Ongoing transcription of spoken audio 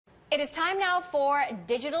It is time now for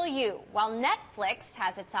Digital U. While Netflix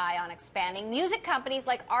has its eye on expanding, music companies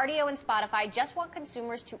like Rdio and Spotify just want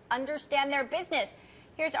consumers to understand their business.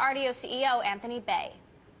 Here's Rdio CEO Anthony Bay.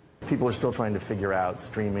 People are still trying to figure out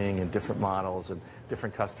streaming and different models and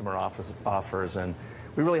different customer offers, and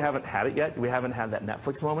we really haven't had it yet. We haven't had that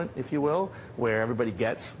Netflix moment, if you will, where everybody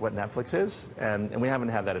gets what Netflix is, and we haven't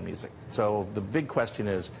had that in music. So the big question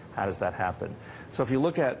is, how does that happen? So if you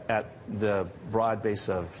look at the broad base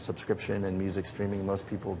of subscription and music streaming, most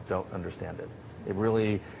people don't understand it. It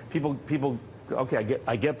really, people okay,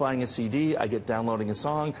 I get buying a CD, I get downloading a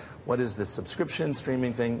song. What is this subscription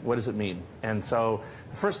streaming thing? What does it mean? And so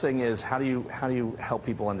the first thing is, how do you help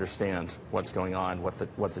people understand what's going on,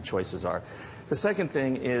 what the choices are? The second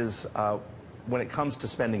thing is, when it comes to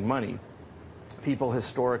spending money, people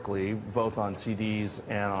historically, both on CDs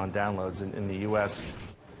and on downloads in the U.S.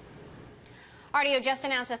 Rdio just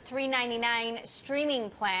announced a $3.99 streaming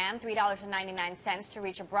plan, $3.99 to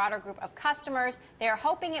reach a broader group of customers. They are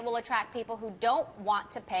hoping it will attract people who don't want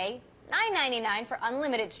to pay $9.99 for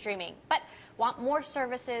unlimited streaming, but want more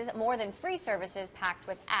services, more than free services packed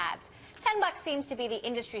with ads. $10 seems to be the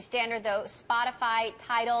industry standard, though. Spotify,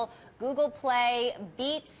 Tidal, Google Play,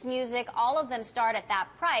 Beats Music, all of them start at that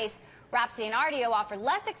price. Rhapsody and Rdio offer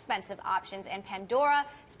less expensive options, and Pandora,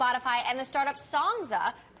 Spotify, and the startup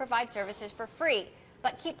Songza provide services for free.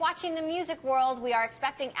 But keep watching the music world. We are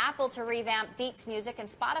expecting Apple to revamp Beats Music, and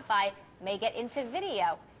Spotify may get into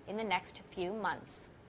video in the next few months.